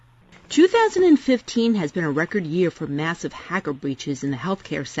2015 has been a record year for massive hacker breaches in the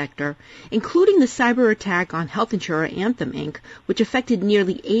healthcare sector, including the cyber attack on health insurer Anthem Inc., which affected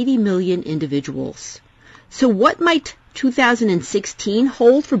nearly 80 million individuals. So what might 2016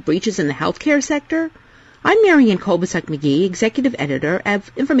 hold for breaches in the healthcare sector? I'm Marianne Kolbasuk-McGee, Executive Editor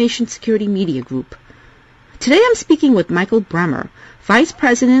of Information Security Media Group. Today I'm speaking with Michael Bremer, Vice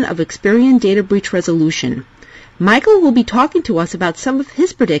President of Experian Data Breach Resolution. Michael will be talking to us about some of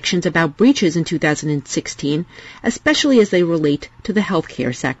his predictions about breaches in 2016, especially as they relate to the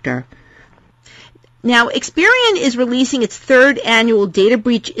healthcare sector. Now, Experian is releasing its third annual Data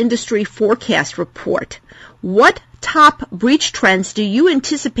Breach Industry Forecast Report. What top breach trends do you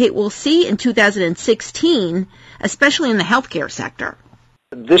anticipate we'll see in 2016, especially in the healthcare sector?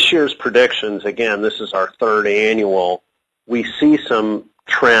 This year's predictions, again, this is our third annual, we see some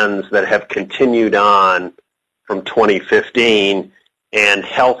trends that have continued on from 2015, and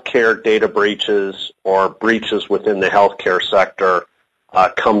healthcare data breaches or breaches within the healthcare sector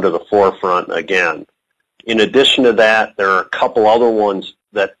come to the forefront again. In addition to that, there are a couple other ones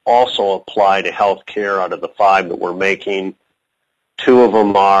that also apply to healthcare out of the 5 that we're making. 2 of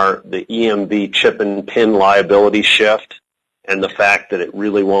them are the EMV chip and pin liability shift and the fact that it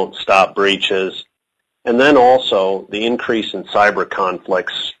really won't stop breaches, and then also the increase in cyber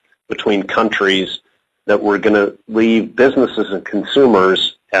conflicts between countries that we're going to leave businesses and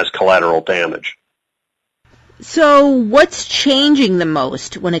consumers as collateral damage. So what's changing the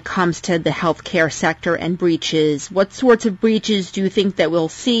most when it comes to the healthcare sector and breaches? What sorts of breaches do you think that we'll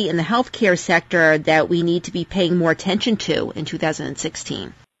see in the healthcare sector that we need to be paying more attention to in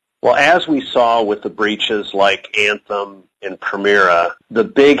 2016? Well, as we saw with the breaches like Anthem and Premera, the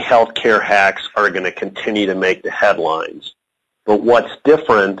big healthcare hacks are going to continue to make the headlines. But what's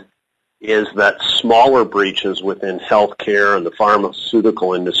different is that smaller breaches within healthcare and the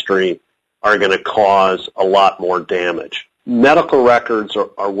pharmaceutical industry are going to cause a lot more damage. Medical records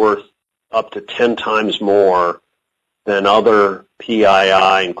are worth up to 10 times more than other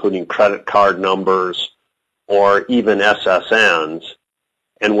PII, including credit card numbers or even SSNs.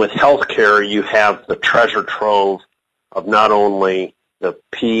 And with healthcare, you have the treasure trove of not only the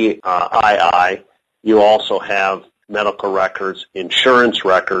PII, you also have medical records, insurance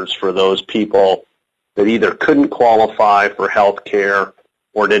records for those people that either couldn't qualify for health care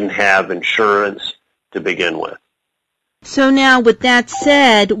or didn't have insurance to begin with. So now, with that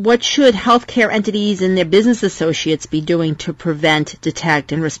said, what should healthcare entities and their business associates be doing to prevent,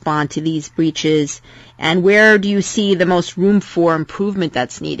 detect, and respond to these breaches? And where do you see the most room for improvement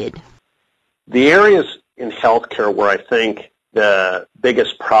that's needed? The areas in healthcare where I think the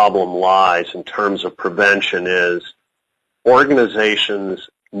biggest problem lies in terms of prevention is organizations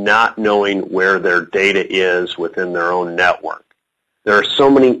not knowing where their data is within their own network. There are so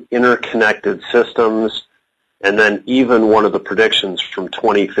many interconnected systems, and then even one of the predictions from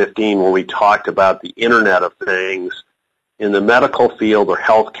 2015 where we talked about the Internet of Things, in the medical field or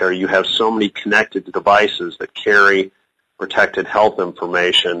healthcare, you have so many connected devices that carry protected health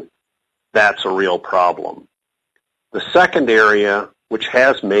information. That's a real problem. The second area, which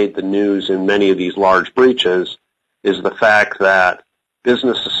has made the news in many of these large breaches, is the fact that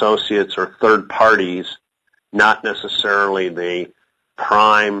business associates or third parties, not necessarily the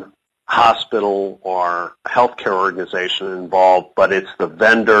prime hospital or healthcare organization involved, but it's the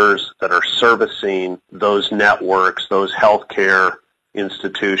vendors that are servicing those networks, those healthcare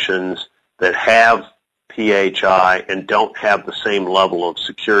institutions that have PHI and don't have the same level of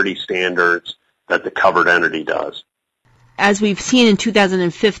security standards that the covered entity does. As we've seen in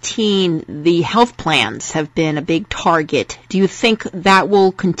 2015, the health plans have been a big target. Do you think that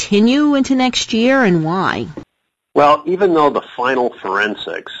will continue into next year, and why? Well, even though the final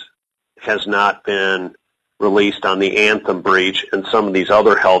forensics has not been released on the Anthem breach and some of these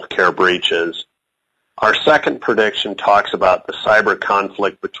other healthcare breaches, our second prediction talks about the cyber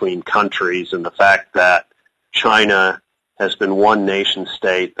conflict between countries and the fact that China has been one nation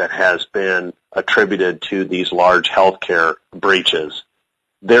state that has been attributed to these large healthcare breaches.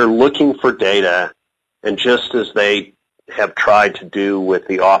 They're looking for data, and just as they have tried to do with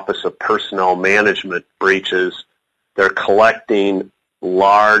the Office of Personnel Management breaches, they're collecting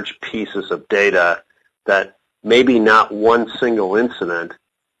large pieces of data that maybe not one single incident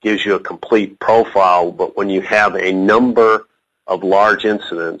gives you a complete profile, but when you have a number of large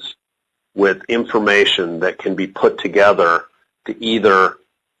incidents with information that can be put together to either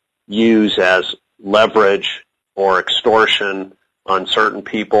use as leverage or extortion on certain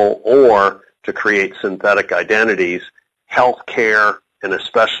people or to create synthetic identities, healthcare and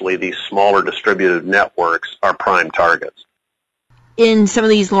especially these smaller distributed networks are prime targets. In some of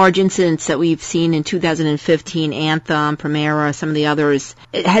these large incidents that we've seen in 2015, Anthem, Premera, some of the others,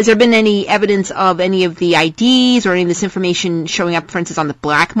 has there been any evidence of any of the IDs or any of this information showing up, for instance, on the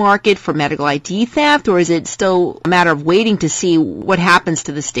black market for medical ID theft, or is it still a matter of waiting to see what happens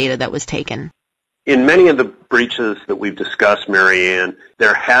to this data that was taken? In many of the breaches that we've discussed, Marianne,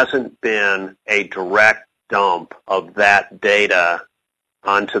 there hasn't been a direct dump of that data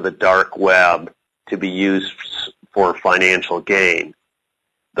onto the dark web to be used for financial gain.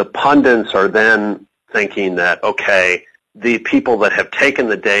 The pundits are then thinking that, okay, the people that have taken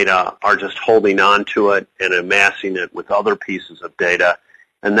the data are just holding on to it and amassing it with other pieces of data,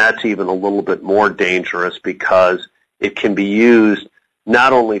 and that's even a little bit more dangerous because it can be used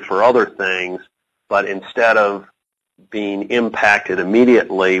not only for other things, but instead of being impacted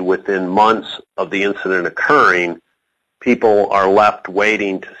immediately within months of the incident occurring, people are left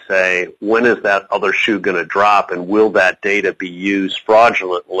waiting to say, when is that other shoe going to drop, and will that data be used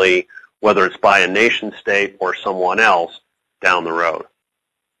fraudulently, whether it's by a nation state or someone else down the road?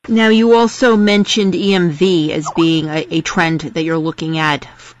 Now, you also mentioned EMV as being a trend that you're looking at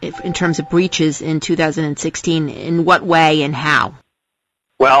in terms of breaches in 2016. In what way and how?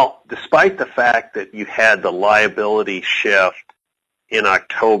 Well, despite the fact that you had the liability shift in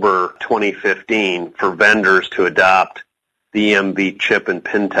October 2015 for vendors to adopt the EMV chip and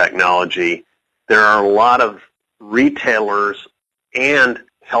PIN technology, there are a lot of retailers and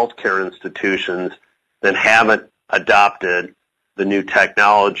healthcare institutions that haven't adopted the new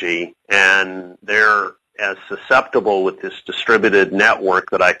technology, and they're as susceptible with this distributed network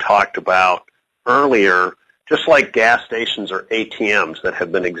that I talked about earlier. Just like gas stations or ATMs that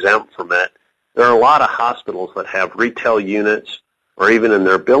have been exempt from it, there are a lot of hospitals that have retail units or even in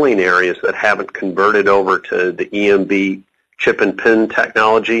their billing areas that haven't converted over to the EMV chip and PIN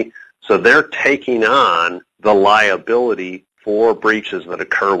technology. So they're taking on the liability for breaches that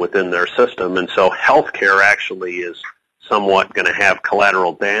occur within their system. And so healthcare actually is somewhat going to have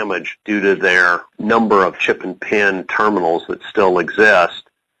collateral damage due to their number of chip and PIN terminals that still exist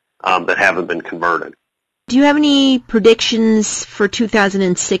that haven't been converted. Do you have any predictions for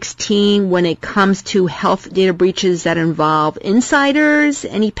 2016 when it comes to health data breaches that involve insiders?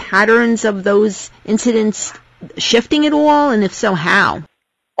 Any patterns of those incidents shifting at all, and if so, how?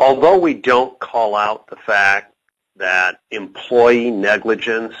 Although we don't call out the fact that employee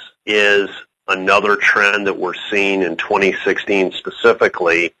negligence is another trend that we're seeing in 2016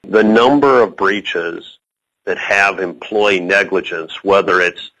 specifically, the number of breaches that have employee negligence, whether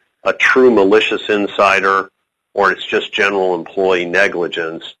it's a true malicious insider or it's just general employee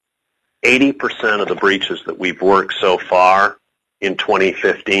negligence, 80% of the breaches that we've worked so far in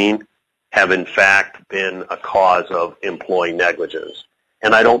 2015 have in fact been a cause of employee negligence.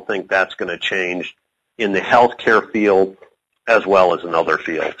 And I don't think that's going to change in the healthcare field as well as in other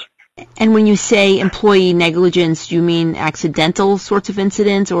fields. And when you say employee negligence, do you mean accidental sorts of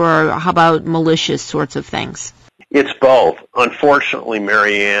incidents, or how about malicious sorts of things? It's both. Unfortunately,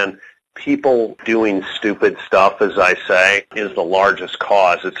 Marianne, people doing stupid stuff, as I say, is the largest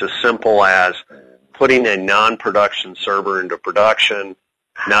cause. It's as simple as putting a non-production server into production,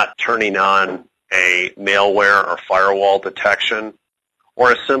 not turning on a malware or firewall detection,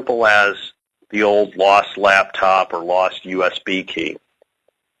 or as simple as the old lost laptop or lost USB key.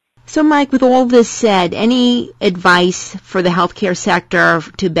 So, Mike, with all this said, any advice for the healthcare sector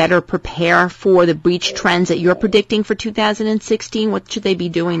to better prepare for the breach trends that you're predicting for 2016? What should they be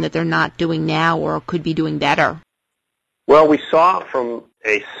doing that they're not doing now or could be doing better? Well, we saw from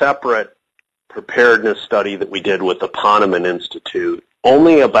a separate preparedness study that we did with the Ponemon Institute,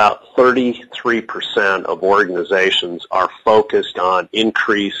 only about 33% of organizations are focused on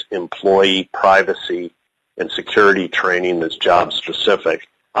increased employee privacy and security training that's job specific.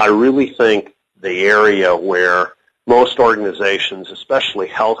 I really think the area where most organizations, especially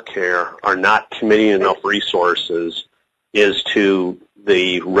healthcare, are not committing enough resources is to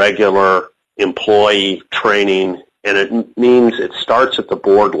the regular employee training, and it means it starts at the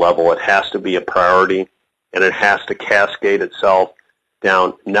board level. It has to be a priority, and it has to cascade itself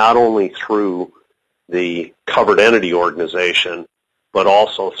down not only through the covered entity organization, but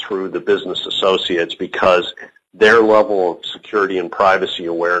also through the business associates, because their level of security and privacy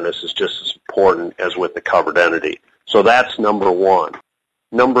awareness is just as important as with the covered entity. So that's number one.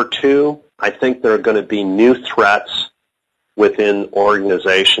 Number two, I think there are going to be new threats within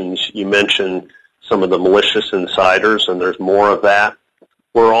organizations. You mentioned some of the malicious insiders, and there's more of that.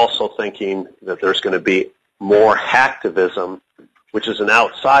 We're also thinking that there's going to be more hacktivism, which is an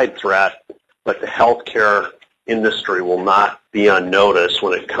outside threat, but the healthcare industry will not be unnoticed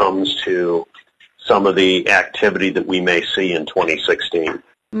when it comes to some of the activity that we may see in 2016.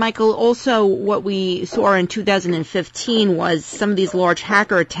 Michael, also what we saw in 2015 was some of these large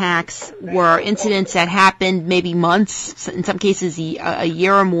hacker attacks were incidents that happened maybe months, in some cases a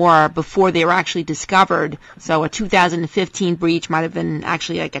year or more before they were actually discovered. So a 2015 breach might have been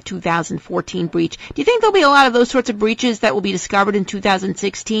actually like a 2014 breach. Do you think there'll be a lot of those sorts of breaches that will be discovered in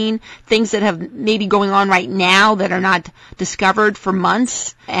 2016? Things that have maybe going on right now that are not discovered for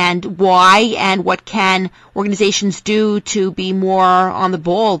months? And why? And what can organizations do to be more on the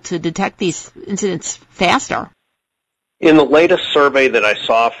ball to detect these incidents faster? In the latest survey that I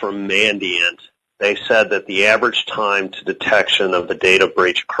saw from Mandiant, they said that the average time to detection of the data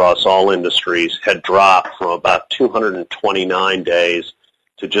breach across all industries had dropped from about 229 days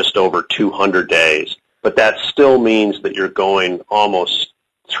to just over 200 days. But that still means that you're going almost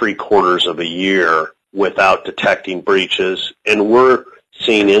 3/4 of a year without detecting breaches, and we're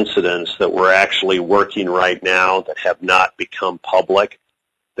seeing incidents that we're actually working right now that have not become public,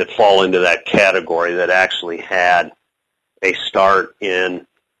 that fall into that category, that actually had a start in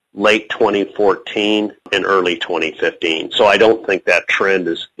late 2014 and early 2015. So I don't think that trend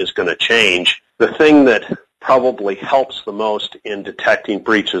is going to change. The thing that probably helps the most in detecting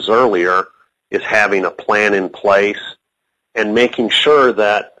breaches earlier is having a plan in place and making sure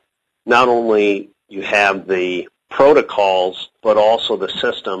that not only you have the protocols, but also the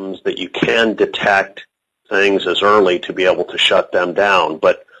systems that you can detect things as early to be able to shut them down.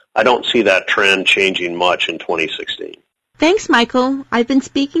 But I don't see that trend changing much in 2016. Thanks, Michael. I've been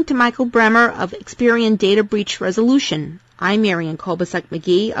speaking to Michael Bremer of Experian Data Breach Resolution. I'm Marian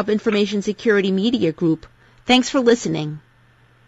Kolbasuk-McGee of Information Security Media Group. Thanks for listening.